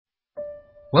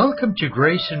Welcome to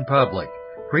Grace in Public,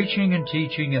 preaching and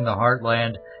teaching in the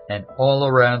heartland and all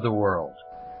around the world.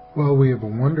 Well, we have a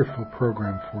wonderful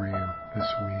program for you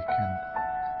this week, and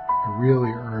I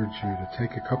really urge you to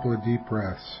take a couple of deep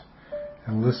breaths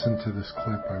and listen to this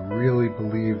clip. I really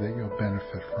believe that you'll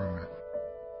benefit from it.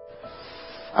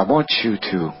 I want you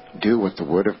to do what the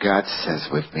Word of God says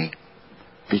with me,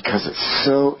 because it's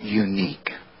so unique.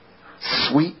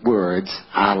 Sweet words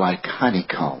are like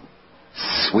honeycomb,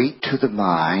 sweet to the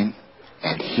mind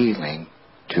and healing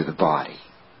to the body.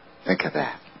 Think of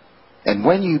that. And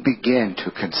when you begin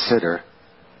to consider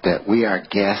that we are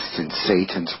guests in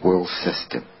Satan's world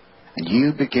system, and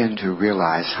you begin to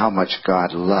realize how much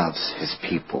God loves His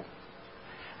people.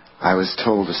 I was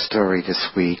told a story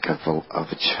this week of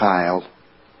a child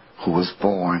who was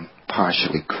born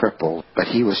partially crippled, but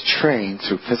he was trained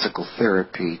through physical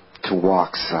therapy to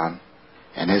walk some.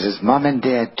 And as his mom and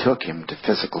dad took him to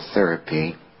physical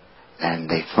therapy, and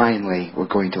they finally were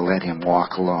going to let him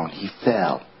walk alone, he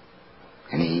fell.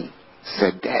 And he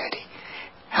said, "Daddy,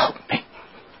 help me,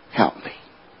 help me."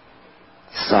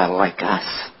 So like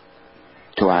us,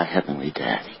 to our Heavenly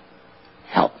Daddy,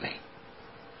 help me.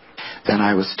 Then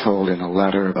I was told in a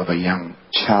letter of a young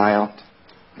child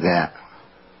that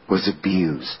was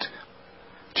abused,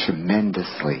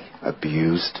 tremendously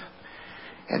abused,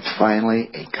 and finally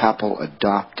a couple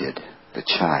adopted the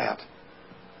child.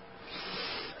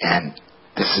 And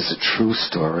this is a true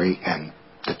story, and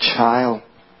the child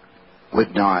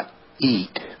would not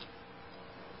eat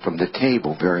from the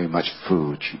table very much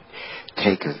food. She'd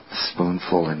take a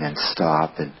spoonful and then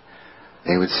stop, and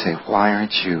they would say, "Why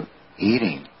aren't you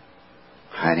eating?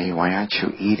 Honey, why aren't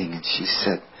you eating?" And she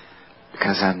said,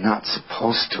 "Because I'm not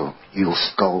supposed to. You'll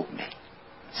scold me."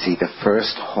 See, the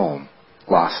first home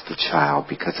lost the child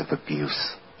because of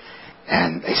abuse.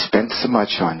 And they spent so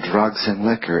much on drugs and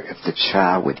liquor, if the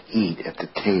child would eat at the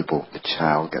table, the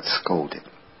child got scolded.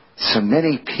 So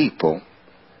many people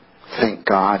think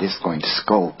God is going to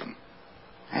scold them,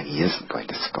 and He isn't going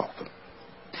to scold them.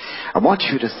 I want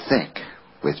you to think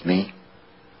with me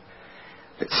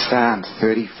that Psalm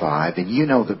 35, and you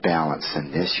know the balance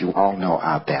in this, you all know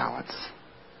our balance.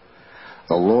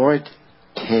 The Lord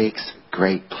takes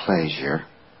great pleasure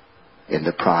in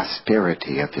the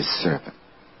prosperity of His servant.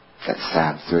 That's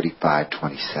Psalm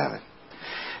 35:27.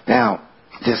 Now,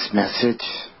 this message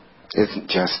isn't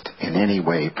just in any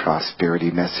way a prosperity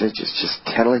message. It's just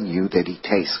telling you that He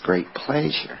takes great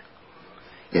pleasure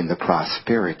in the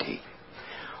prosperity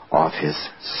of His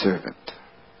servant.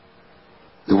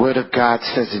 The Word of God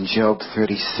says in Job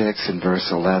 36 and verse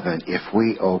 11, if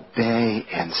we obey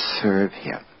and serve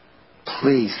Him,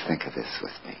 please think of this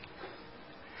with me,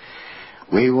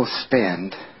 we will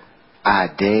spend our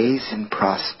days in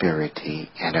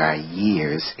prosperity and our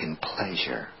years in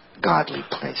pleasure, godly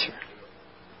pleasure.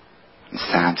 In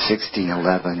Psalm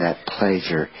 16:11, that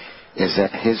pleasure is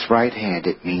at His right hand.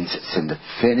 It means it's in the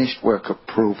finished work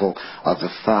approval of the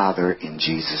Father in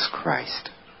Jesus Christ.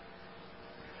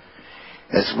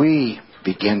 As we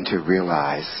begin to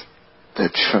realize the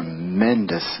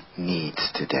tremendous needs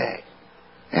today,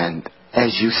 and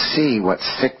as you see what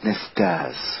sickness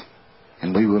does,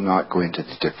 and we will not go into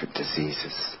the different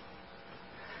diseases,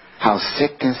 how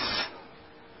sickness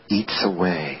eats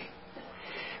away,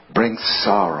 brings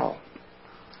sorrow,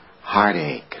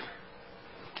 heartache,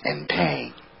 and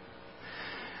pain.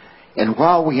 And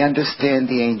while we understand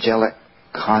the angelic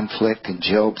conflict, in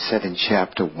Job said in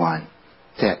chapter 1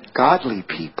 that godly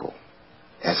people,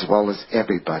 as well as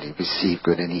everybody, receive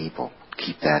good and evil.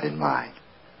 Keep that in mind.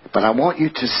 But I want you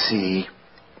to see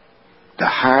the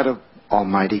heart of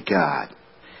Almighty God.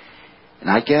 And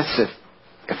I guess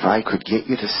if I could get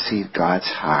you to see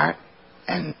God's heart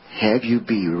and have you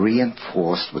be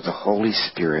reinforced with the Holy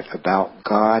Spirit about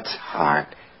God's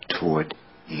heart toward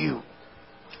you,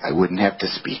 I wouldn't have to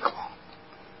speak long.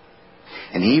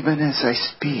 And even as I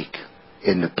speak,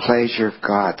 in the pleasure of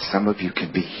God, some of you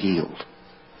can be healed.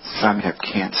 Some have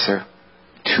cancer,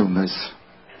 tumors,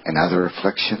 and other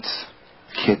afflictions,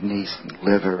 kidneys and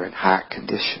liver and heart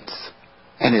conditions.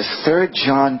 And as 3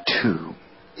 John 2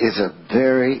 is a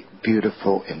very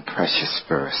beautiful and precious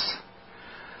verse.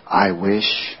 I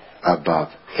wish above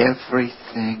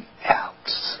everything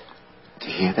else. Do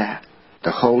you hear that?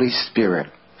 The Holy Spirit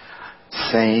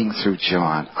saying through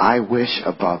John, I wish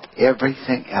above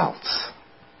everything else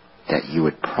that you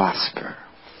would prosper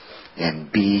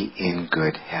and be in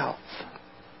good health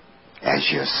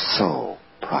as your soul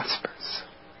prospers.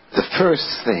 The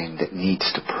first thing that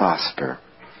needs to prosper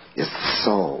is the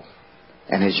soul.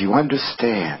 And as you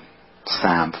understand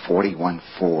Psalm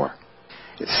 41:4,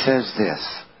 it says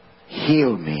this,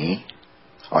 heal me,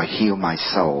 or heal my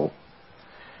soul,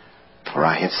 for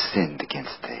I have sinned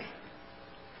against thee.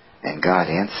 And God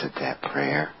answered that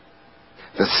prayer.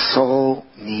 The soul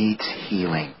needs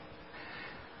healing.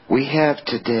 We have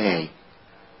today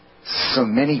so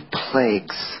many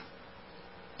plagues.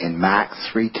 In Mark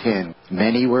 3:10,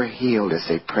 many were healed as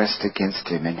they pressed against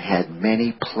him and had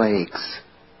many plagues.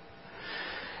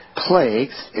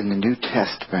 Plagues in the New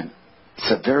Testament, it's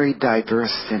a very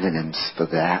diverse synonyms for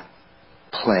that.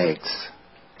 Plagues.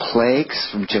 Plagues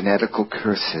from genetical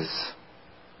curses.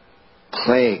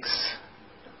 Plagues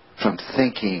from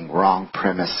thinking wrong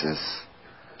premises.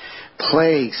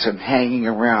 Plagues from hanging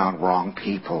around wrong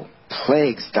people.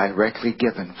 Plagues directly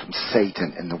given from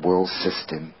Satan and the world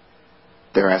system.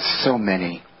 There are so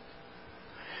many.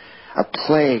 A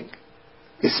plague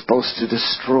is supposed to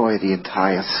destroy the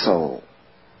entire soul.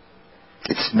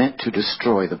 It's meant to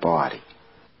destroy the body.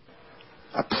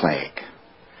 A plague.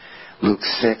 Luke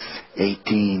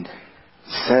 6:18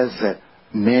 says that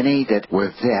many that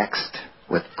were vexed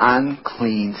with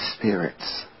unclean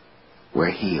spirits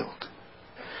were healed.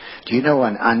 Do you know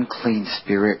an unclean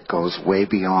spirit goes way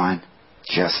beyond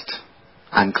just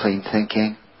unclean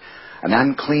thinking? An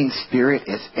unclean spirit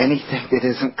is anything that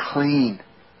isn't clean.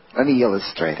 Let me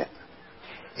illustrate it.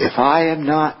 If I am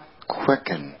not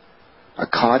quickened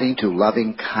according to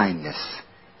loving kindness,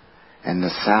 and the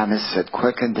psalmist said,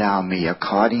 quicken thou me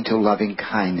according to loving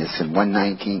kindness in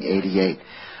 119:88.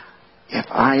 If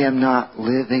I am not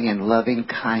living in loving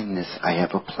kindness, I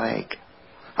have a plague.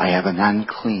 I have an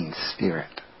unclean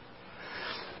spirit.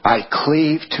 I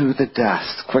cleave to the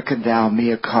dust. Quicken thou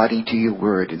me according to your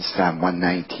word in Psalm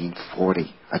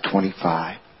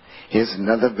 119:25. Here's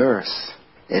another verse.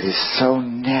 It is so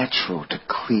natural to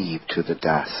cleave to the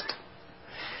dust.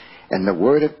 And the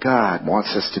Word of God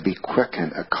wants us to be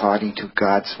quickened according to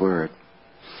God's Word.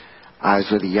 I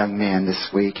was with a young man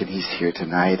this week, and he's here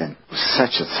tonight, and it was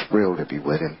such a thrill to be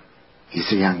with him.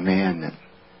 He's a young man that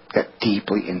got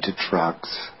deeply into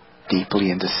drugs, deeply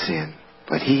into sin.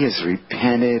 But he has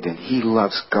repented, and he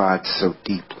loves God so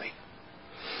deeply.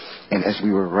 And as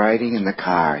we were riding in the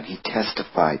car, and he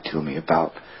testified to me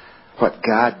about what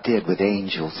God did with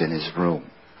angels in his room.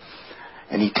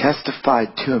 And he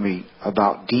testified to me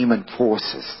about demon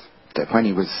forces that when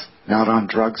he was not on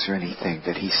drugs or anything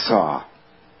that he saw.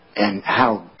 And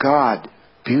how God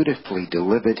beautifully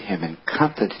delivered him and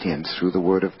comforted him through the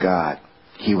Word of God.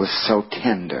 He was so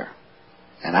tender.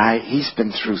 And he's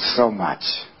been through so much.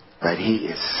 But he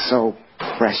is so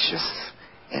precious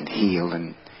and healed.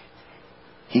 And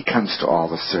he comes to all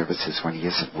the services when he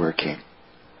isn't working.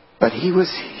 But he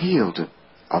was healed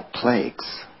of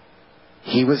plagues.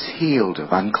 He was healed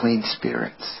of unclean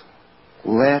spirits.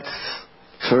 Let's,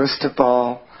 first of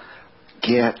all,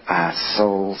 get our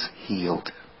souls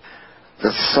healed.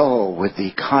 The soul with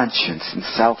the conscience and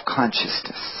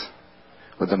self-consciousness,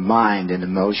 with the mind and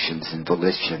emotions and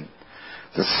volition.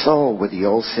 The soul with the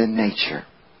old sin nature.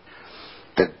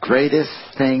 The greatest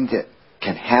thing that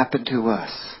can happen to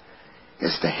us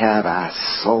is to have our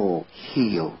soul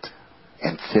healed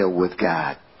and filled with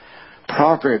God.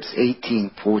 Proverbs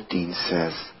 18:14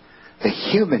 says, the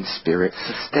human spirit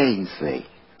sustains thee.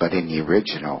 But in the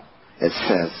original, it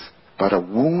says, but a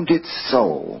wounded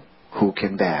soul, who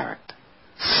can bear it?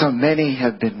 So many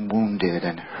have been wounded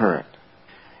and hurt,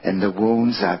 and the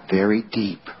wounds are very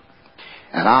deep.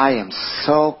 And I am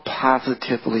so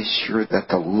positively sure that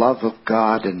the love of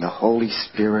God and the Holy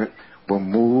Spirit will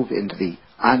move into the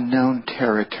unknown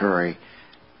territory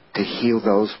to heal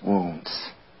those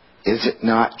wounds. Is it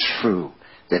not true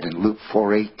that in Luke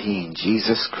 4:18,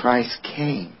 Jesus Christ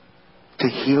came to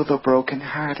heal the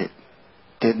brokenhearted?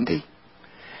 Didn't he?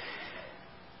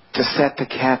 To set the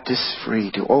captives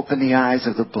free, to open the eyes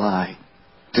of the blind,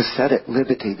 to set at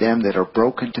liberty them that are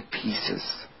broken to pieces,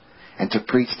 and to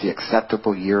preach the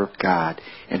acceptable year of God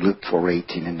in Luke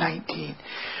 4:18 and 19.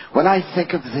 When I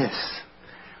think of this,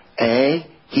 A,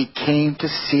 he came to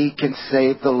seek and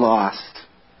save the lost,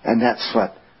 and that's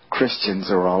what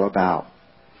Christians are all about.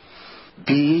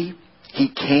 B, he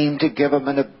came to give them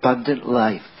an abundant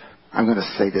life. I'm going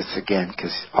to say this again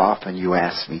because often you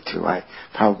ask me to. I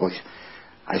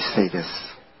say this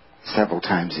several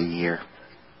times a year.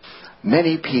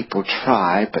 Many people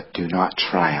try but do not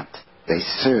triumph. They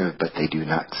serve but they do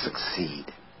not succeed.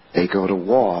 They go to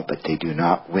war but they do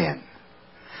not win.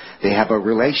 They have a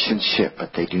relationship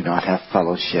but they do not have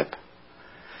fellowship.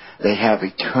 They have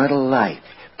eternal life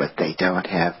but they don't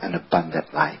have an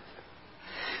abundant life.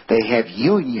 They have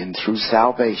union through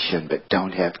salvation but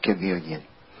don't have communion.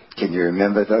 Can you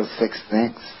remember those 6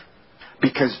 things?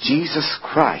 Because Jesus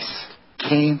Christ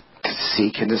came to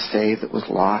seek and to save that was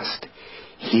lost,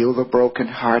 heal the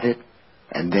brokenhearted,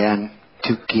 and then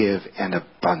to give an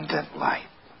abundant life.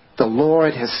 The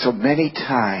Lord has so many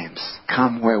times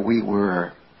come where we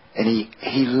were, and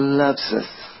He loves us,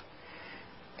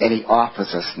 and He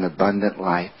offers us an abundant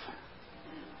life.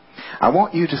 I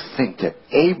want you to think that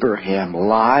Abraham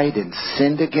lied and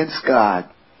sinned against God,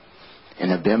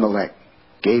 and Abimelech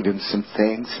gave him some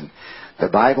things. And the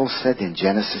Bible said in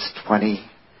Genesis 20,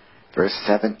 verse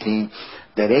 17,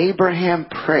 that Abraham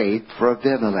prayed for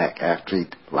Abimelech after he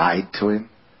lied to him,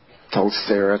 told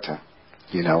Sarah to,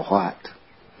 you know what.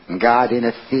 And God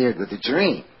interfered with the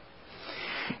dream.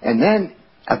 And then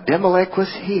Abimelech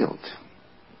was healed.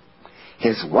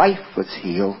 His wife was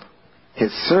healed.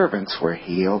 His servants were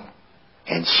healed.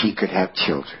 And she could have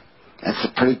children. That's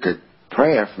a pretty good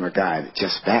prayer from a guy that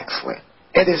just backslid.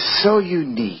 It is so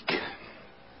unique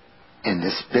in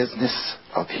this business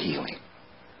of healing.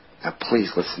 Now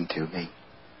please listen to me.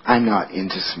 I'm not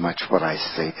into so much what I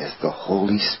say as the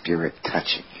Holy Spirit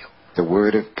touching you. The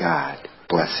Word of God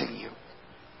blessing you.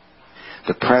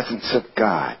 The presence of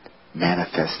God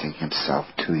manifesting Himself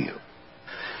to you.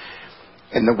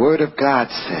 And the Word of God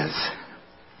says,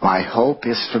 my hope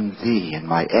is from Thee, and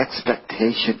my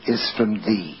expectation is from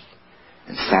Thee.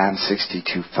 In Psalm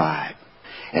 62:5.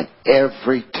 And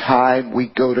every time we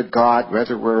go to God,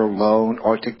 whether we're alone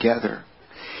or together,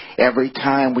 every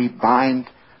time we bind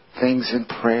things in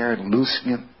prayer and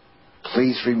loosen them,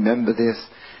 please remember this.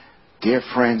 Dear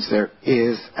friends, there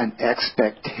is an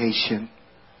expectation.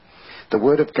 The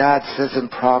Word of God says in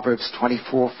Proverbs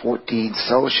 24:14,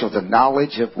 so shall the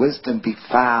knowledge of wisdom be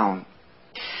found.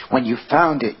 When you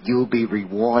found it, you'll be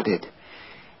rewarded,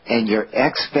 and your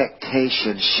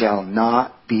expectation shall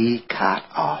not be cut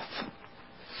off.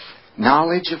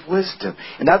 Knowledge of wisdom.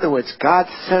 In other words, God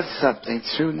says something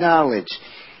through knowledge,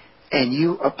 and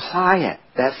you apply it.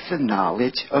 That's the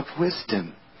knowledge of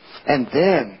wisdom. And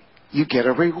then you get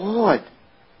a reward.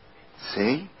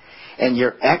 See? And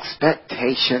your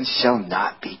expectation shall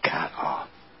not be cut off.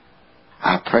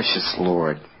 Our precious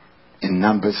Lord, in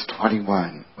Numbers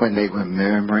 21, when they were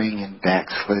murmuring and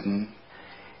backslidden,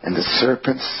 and the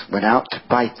serpents went out to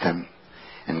bite them,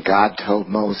 and God told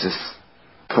Moses,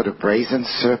 put a brazen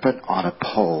serpent on a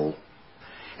pole,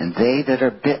 and they that are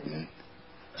bitten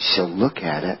shall look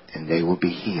at it, and they will be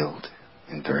healed,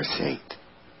 in verse 8.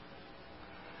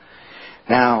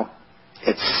 Now,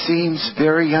 it seems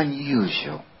very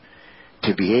unusual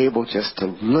to be able just to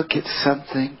look at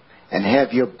something and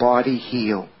have your body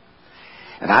heal.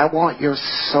 And I want your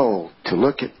soul to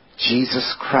look at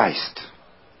Jesus Christ,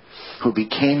 who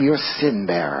became your sin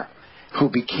bearer, who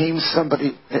became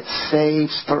somebody that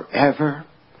saves forever,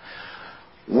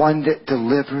 one that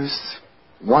delivers,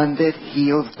 one that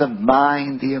heals the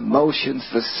mind, the emotions,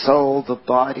 the soul, the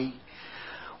body,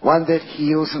 one that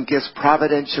heals and gives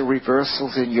providential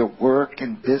reversals in your work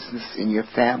and business, in your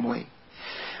family.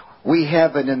 We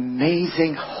have an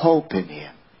amazing hope in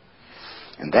Him.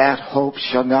 And that hope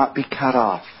shall not be cut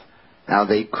off. Now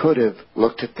they could have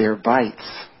looked at their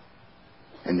bites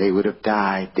and they would have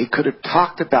died. They could have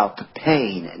talked about the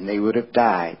pain and they would have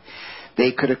died.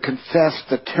 They could have confessed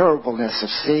the terribleness of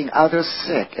seeing others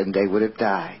sick and they would have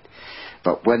died.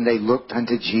 But when they looked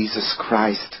unto Jesus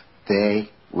Christ, they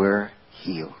were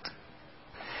healed.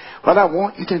 What I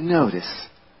want you to notice,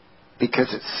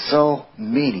 because it's so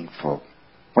meaningful,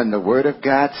 when the Word of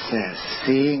God says,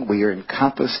 seeing we are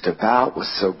encompassed about with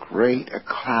so great a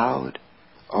cloud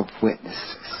of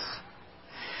witnesses,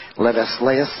 let us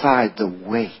lay aside the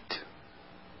weight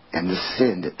and the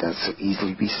sin that does so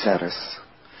easily beset us.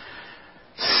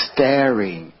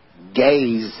 Staring,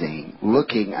 gazing,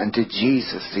 looking unto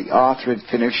Jesus, the author and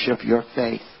finisher of your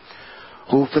faith,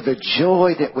 who for the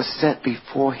joy that was set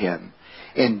before Him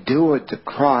endured the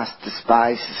cross,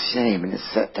 despised the shame, and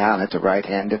is set down at the right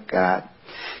hand of God.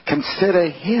 Consider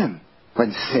Him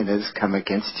when sinners come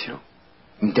against you.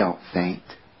 And don't faint.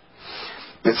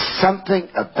 There's something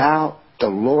about the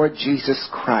Lord Jesus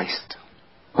Christ.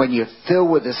 When you're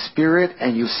filled with the Spirit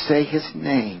and you say His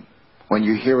name, when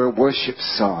you hear a worship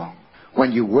song,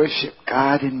 when you worship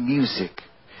God in music,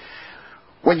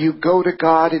 when you go to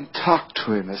God and talk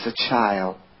to Him as a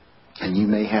child, and you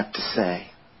may have to say,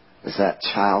 as that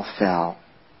child fell,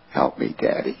 help me,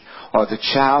 Daddy. Or the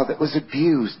child that was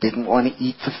abused didn't want to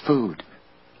eat the food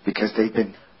because they'd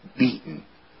been beaten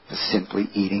for simply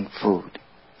eating food.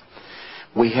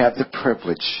 We have the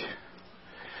privilege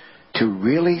to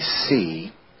really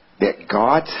see that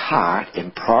God's heart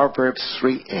in Proverbs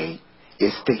 3:8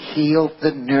 is to heal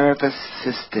the nervous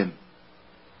system.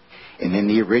 And in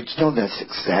the original, that's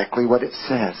exactly what it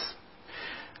says.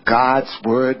 God's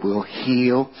Word will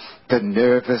heal the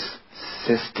nervous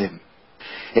system.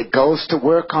 It goes to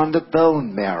work on the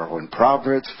bone marrow in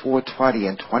Proverbs 4:20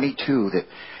 and 22, that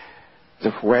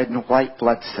the red and white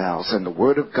blood cells, and the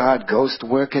Word of God goes to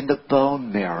work in the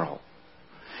bone marrow.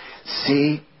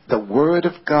 See, the Word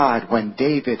of God, when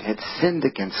David had sinned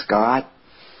against God,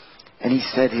 and he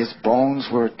said his bones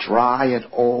were dry and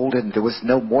old and there was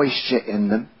no moisture in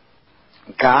them,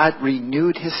 God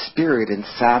renewed his spirit in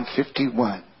Psalm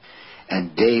 51.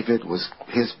 And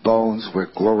his bones were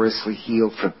gloriously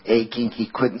healed from aching. He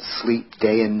couldn't sleep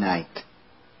day and night.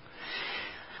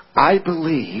 I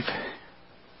believe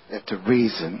that the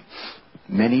reason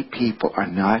many people are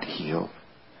not healed,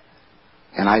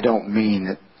 and I don't mean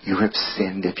that you have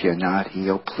sinned if you're not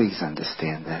healed, please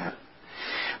understand that.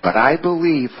 But I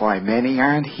believe why many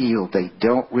aren't healed, they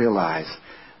don't realize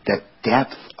the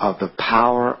depth of the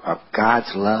power of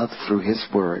God's love through His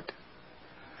Word.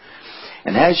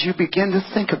 And as you begin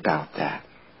to think about that,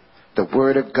 the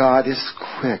Word of God is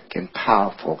quick and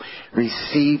powerful.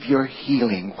 Receive your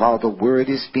healing while the Word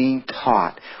is being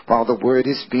taught, while the Word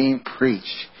is being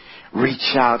preached.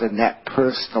 Reach out in that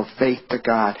personal faith to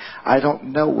God. I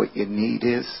don't know what your need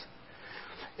is.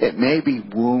 It may be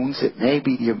wounds. It may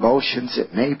be the emotions.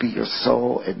 It may be your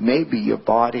soul. It may be your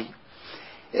body.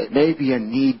 It may be a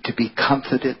need to be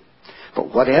comforted.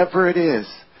 But whatever it is,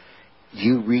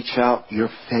 you reach out your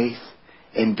faith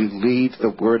and believe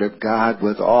the Word of God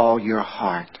with all your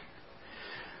heart.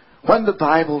 When the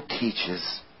Bible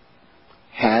teaches,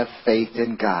 have faith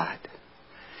in God,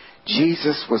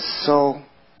 Jesus was so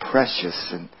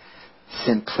precious and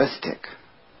simplistic.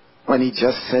 When He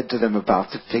just said to them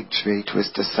about the fig tree to His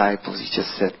disciples, He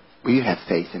just said, well, you have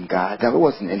faith in God. There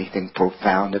wasn't anything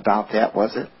profound about that,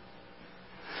 was it?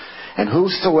 And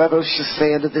whosoever shall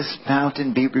say unto this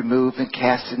mountain, be removed and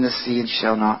cast in the sea, and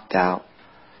shall not doubt.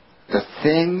 The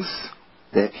things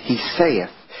that He saith,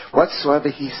 whatsoever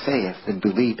He saith, and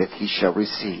believeth, he shall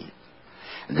receive.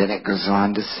 And then it goes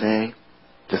on to say,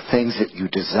 the things that you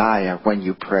desire when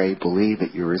you pray, believe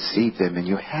that you receive them and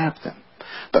you have them.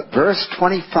 But verse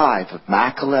 25 of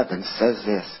Mark 11 says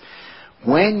this,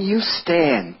 when you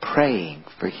stand praying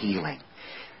for healing,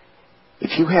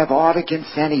 if you have aught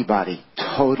against anybody,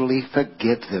 totally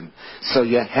forgive them, so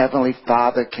your Heavenly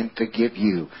Father can forgive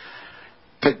you.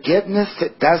 Forgiveness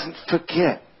that doesn't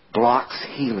forget blocks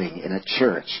healing in a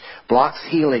church, blocks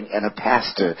healing in a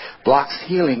pastor, blocks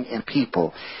healing in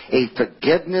people. A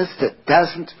forgiveness that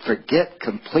doesn't forget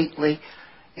completely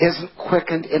isn't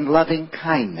quickened in loving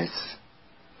kindness.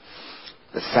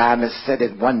 The psalmist said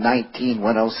in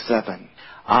 119:107,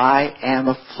 I am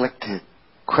afflicted,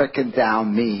 quicken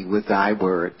down me with thy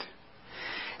word.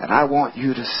 And I want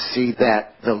you to see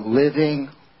that the living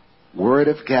Word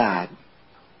of God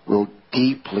will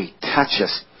deeply touch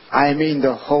us. I mean,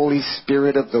 the Holy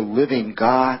Spirit of the living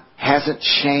God hasn't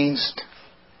changed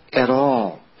at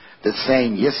all. The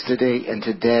same yesterday and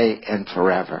today and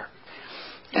forever.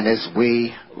 And as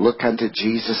we look unto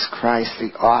Jesus Christ,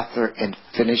 the author and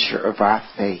finisher of our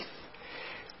faith,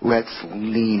 let's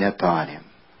lean upon Him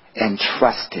and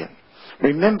trust Him.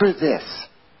 Remember this,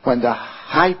 when the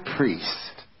high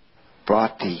priest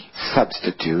brought the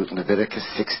substitute, Leviticus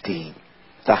 16,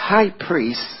 the high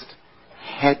priest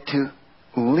had to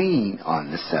lean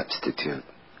on the substitute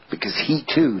because he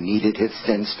too needed his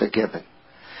sins forgiven.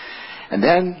 And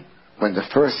then when the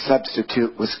first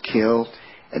substitute was killed,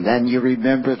 and then you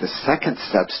remember the second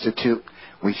substitute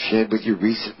we shared with you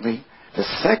recently, the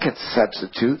second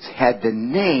substitute had the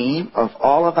name of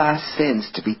all of our sins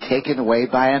to be taken away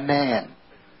by a man.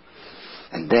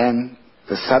 And then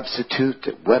the substitute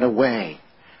that went away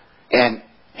and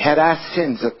had our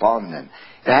sins upon them.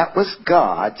 That was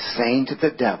God saying to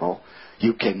the devil,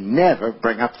 you can never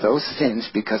bring up those sins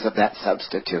because of that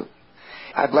substitute.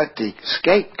 I'd let the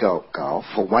scapegoat go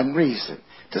for one reason,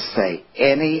 to say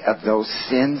any of those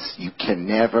sins you can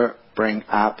never bring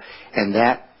up, and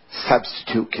that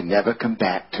substitute can never come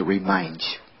back to remind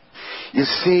you. You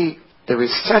see, there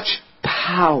is such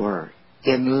power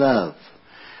in love,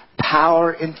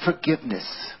 power in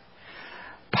forgiveness,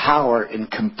 power in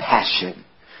compassion,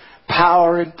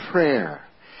 power in prayer,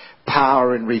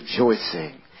 power in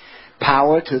rejoicing,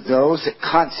 power to those that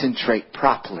concentrate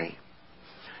properly.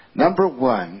 Number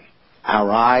one, our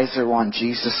eyes are on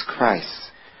Jesus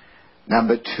Christ.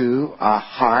 Number two, our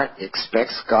heart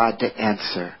expects God to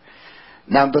answer.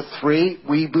 Number three,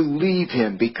 we believe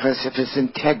Him because of His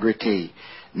integrity.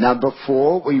 Number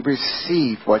four, we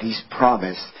receive what He's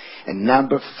promised. And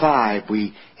number five,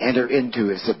 we enter into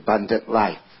His abundant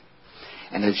life.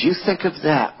 And as you think of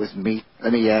that with me,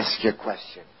 let me ask you a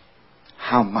question.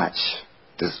 How much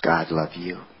does God love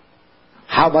you?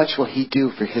 How much will He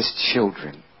do for His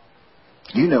children?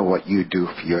 You know what you do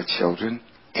for your children.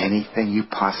 anything you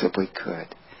possibly could.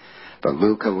 But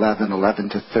Luke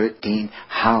 11:11-13,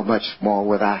 how much more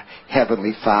would our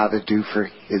Heavenly Father do for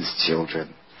His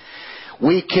children?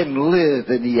 We can live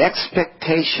in the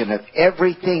expectation of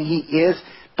everything He is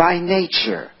by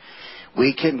nature.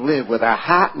 We can live with our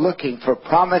heart looking for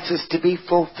promises to be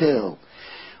fulfilled.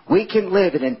 We can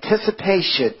live in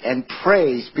anticipation and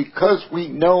praise because we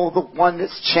know the one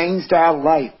that's changed our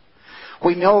life.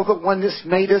 We know the one that's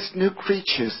made us new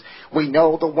creatures. We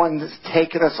know the one that's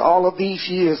taken us all of these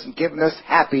years and given us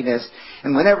happiness.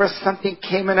 And whenever something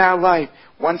came in our life,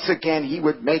 once again He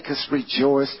would make us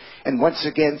rejoice. And once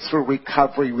again through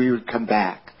recovery we would come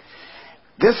back.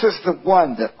 This is the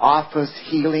one that offers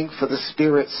healing for the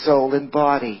spirit, soul, and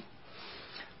body.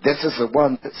 This is the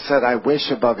one that said, I wish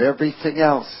above everything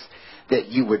else that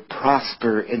you would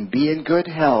prosper and be in good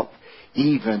health,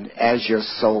 even as your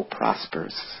soul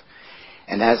prospers.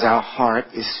 And as our heart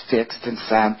is fixed in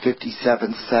Psalm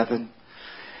 57:7,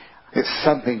 it's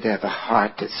something to have a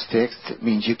heart that's fixed. It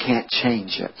means you can't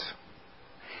change it.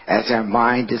 As our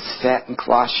mind is set in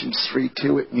Colossians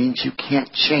 3:2, it means you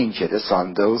can't change it. It's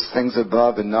on those things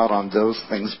above and not on those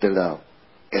things below.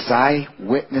 As I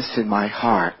witness in my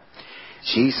heart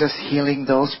Jesus healing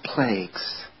those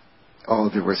plagues. Oh,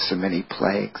 there were so many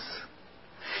plagues.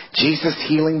 Jesus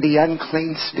healing the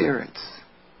unclean spirits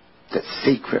that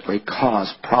secretly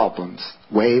cause problems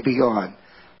way beyond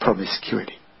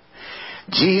promiscuity.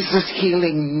 Jesus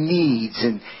healing needs,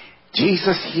 and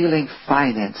Jesus healing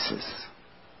finances,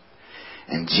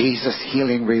 and Jesus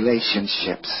healing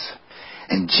relationships,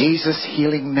 and Jesus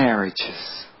healing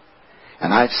marriages.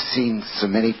 And I've seen so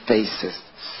many faces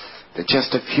that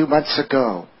just a few months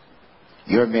ago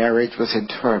your marriage was in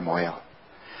turmoil.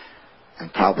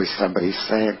 And probably somebody's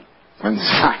saying, when's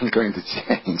I'm going to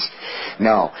change?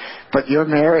 No. But your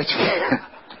marriage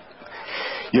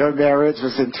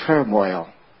was in turmoil.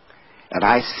 And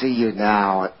I see you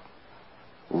now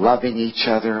loving each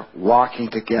other, walking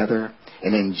together,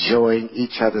 and enjoying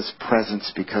each other's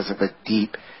presence because of a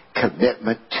deep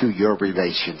commitment to your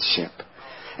relationship.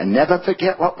 And never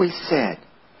forget what we said.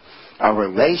 A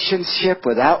relationship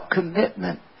without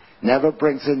commitment never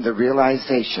brings in the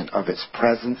realization of its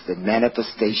presence, the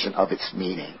manifestation of its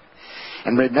meaning.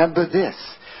 And remember this,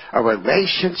 a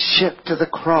relationship to the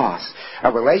cross,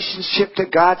 a relationship to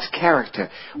God's character,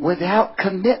 without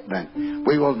commitment,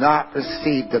 we will not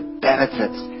receive the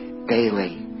benefits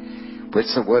daily,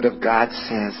 which the Word of God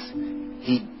says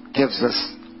He gives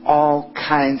us all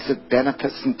kinds of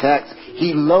benefits. In fact,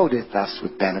 He loadeth us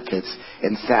with benefits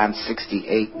in Psalm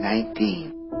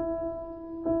 68:19.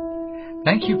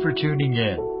 Thank you for tuning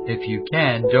in. If you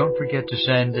can, don't forget to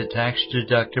send a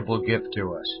tax-deductible gift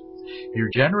to us. Your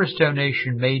generous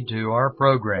donation made to our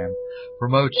program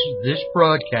promotes this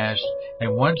broadcast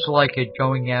and ones like it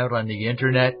going out on the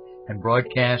Internet and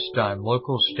broadcast on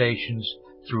local stations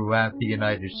throughout the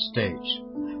United States.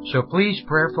 So please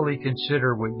prayerfully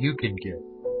consider what you can give.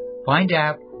 Find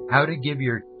out how to give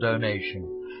your donation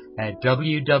at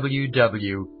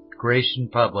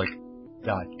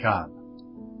www.graysonpublic.com.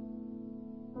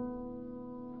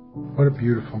 What a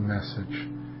beautiful message.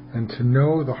 And to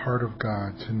know the heart of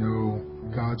God, to know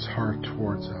God's heart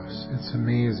towards us, it's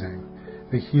amazing.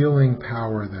 The healing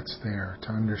power that's there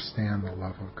to understand the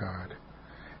love of God.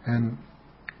 And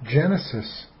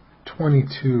Genesis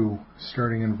 22,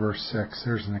 starting in verse 6,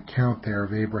 there's an account there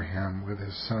of Abraham with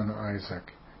his son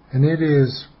Isaac. And it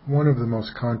is one of the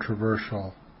most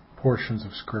controversial portions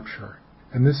of Scripture.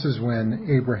 And this is when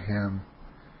Abraham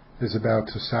is about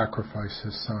to sacrifice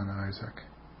his son Isaac.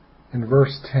 In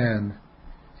verse 10,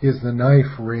 he has the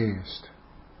knife raised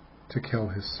to kill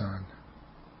his son.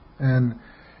 And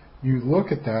you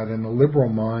look at that, and the liberal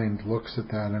mind looks at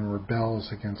that and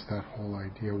rebels against that whole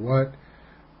idea. What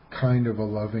kind of a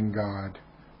loving God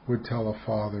would tell a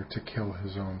father to kill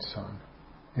his own son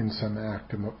in some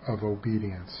act of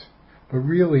obedience? But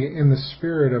really, in the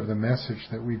spirit of the message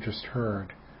that we just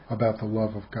heard about the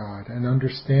love of God and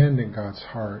understanding God's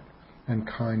heart and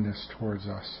kindness towards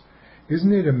us,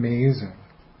 isn't it amazing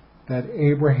that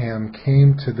Abraham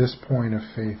came to this point of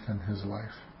faith in his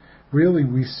life? Really,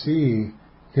 we see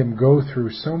him go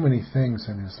through so many things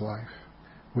in his life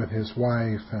with his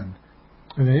wife, and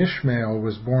Ishmael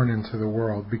was born into the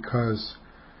world because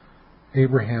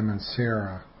Abraham and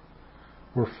Sarah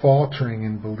were faltering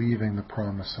in believing the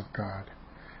promise of God.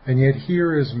 And yet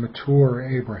here is mature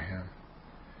Abraham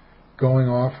going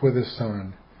off with his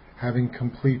son, having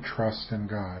complete trust in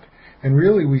God. And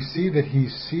really we see that he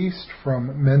ceased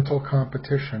from mental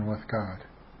competition with God.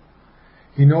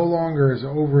 He no longer is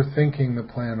overthinking the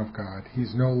plan of God.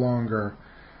 He's no longer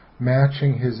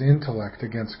matching his intellect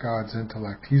against God's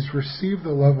intellect. He's received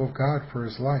the love of God for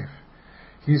his life.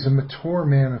 He's a mature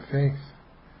man of faith.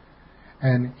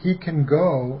 And he can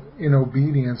go in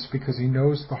obedience because he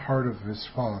knows the heart of his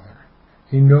Father.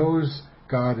 He knows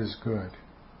God is good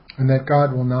and that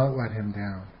God will not let him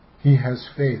down. He has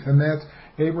faith. And that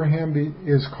Abraham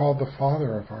is called the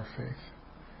father of our faith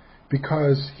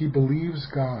because he believes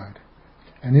God.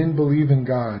 And in believing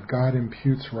God, God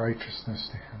imputes righteousness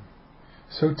to him.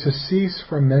 So to cease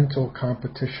from mental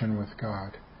competition with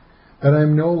God, that I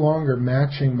am no longer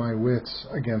matching my wits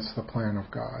against the plan of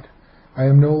God. I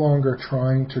am no longer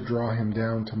trying to draw him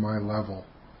down to my level,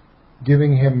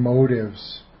 giving him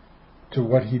motives to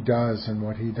what he does and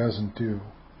what he doesn't do,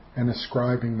 and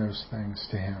ascribing those things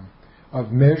to him,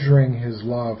 of measuring his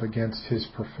love against his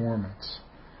performance.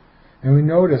 And we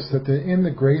notice that in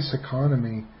the grace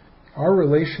economy, our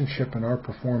relationship and our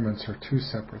performance are two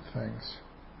separate things.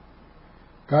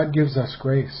 God gives us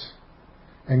grace,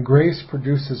 and grace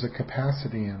produces a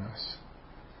capacity in us.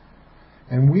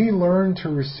 And we learn to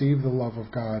receive the love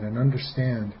of God and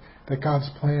understand that God's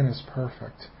plan is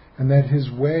perfect and that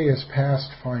his way is past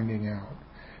finding out.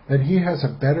 That he has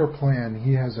a better plan,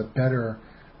 he has a better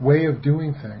way of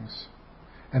doing things,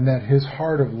 and that his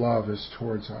heart of love is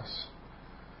towards us.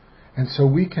 And so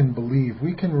we can believe,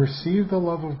 we can receive the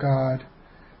love of God,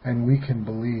 and we can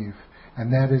believe,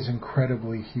 and that is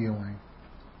incredibly healing.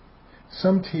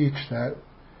 Some teach that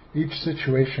each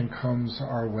situation comes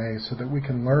our way so that we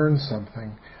can learn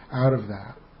something out of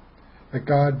that. That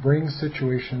God brings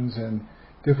situations and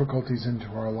difficulties into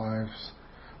our lives.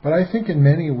 But I think in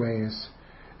many ways,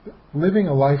 living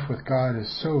a life with God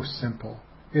is so simple.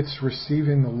 It's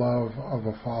receiving the love of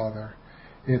a Father.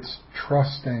 It's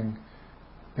trusting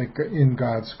in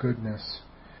God's goodness.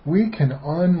 We can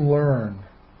unlearn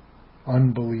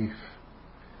unbelief.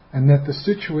 And that the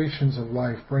situations of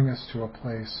life bring us to a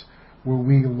place where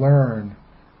we learn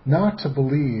not to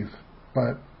believe,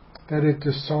 but that it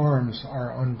disarms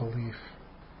our unbelief.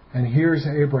 And here's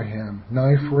Abraham,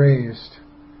 knife raised,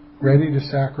 ready to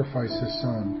sacrifice his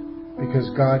son, because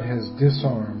God has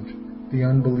disarmed the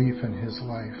unbelief in his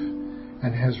life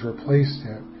and has replaced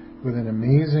it with an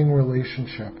amazing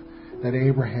relationship that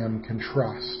Abraham can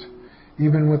trust.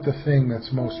 Even with the thing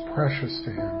that's most precious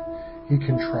to him, he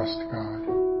can trust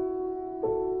God.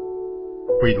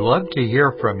 We'd love to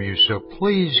hear from you, so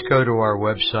please go to our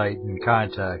website and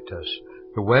contact us.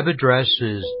 The web address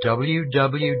is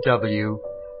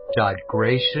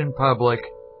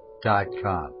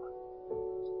www.graceinpublic.com.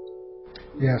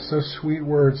 Yeah, so sweet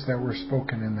words that were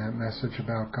spoken in that message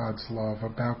about God's love,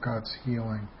 about God's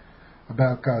healing,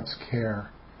 about God's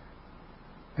care.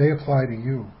 They apply to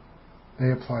you.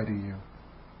 They apply to you.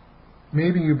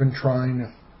 Maybe you've been trying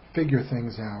to figure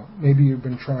things out. Maybe you've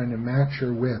been trying to match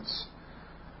your wits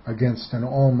against an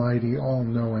almighty,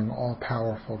 all-knowing,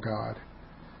 all-powerful God.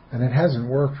 And it hasn't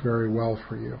worked very well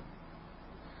for you.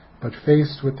 But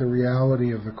faced with the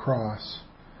reality of the cross,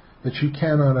 that you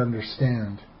cannot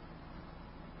understand,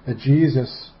 that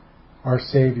Jesus, our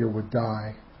Savior, would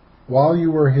die while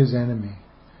you were his enemy,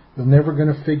 you're never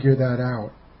going to figure that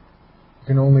out. You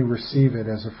can only receive it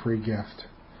as a free gift.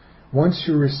 Once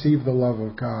you receive the love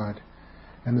of God,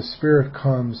 and the Spirit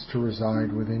comes to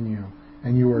reside within you,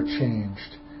 and you are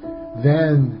changed,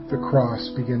 then the cross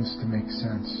begins to make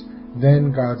sense.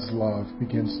 Then God's love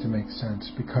begins to make sense,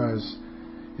 because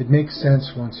it makes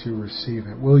sense once you receive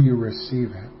it. Will you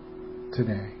receive it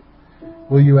today?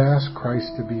 Will you ask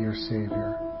Christ to be your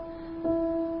Savior?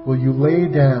 Will you lay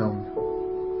down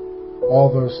all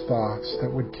those thoughts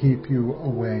that would keep you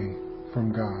away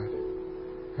from God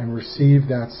and receive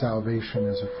that salvation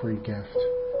as a free gift?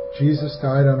 Jesus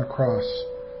died on a cross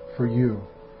for you.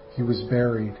 He was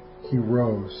buried. He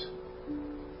rose.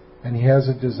 And he has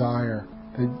a desire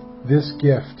that this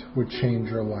gift would change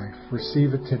your life.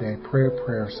 Receive it today. Pray a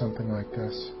prayer, something like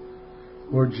this.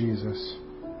 Lord Jesus,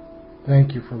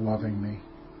 thank you for loving me.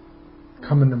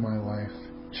 Come into my life.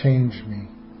 Change me.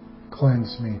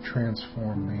 Cleanse me.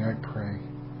 Transform me. I pray.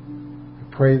 I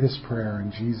pray this prayer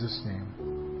in Jesus' name.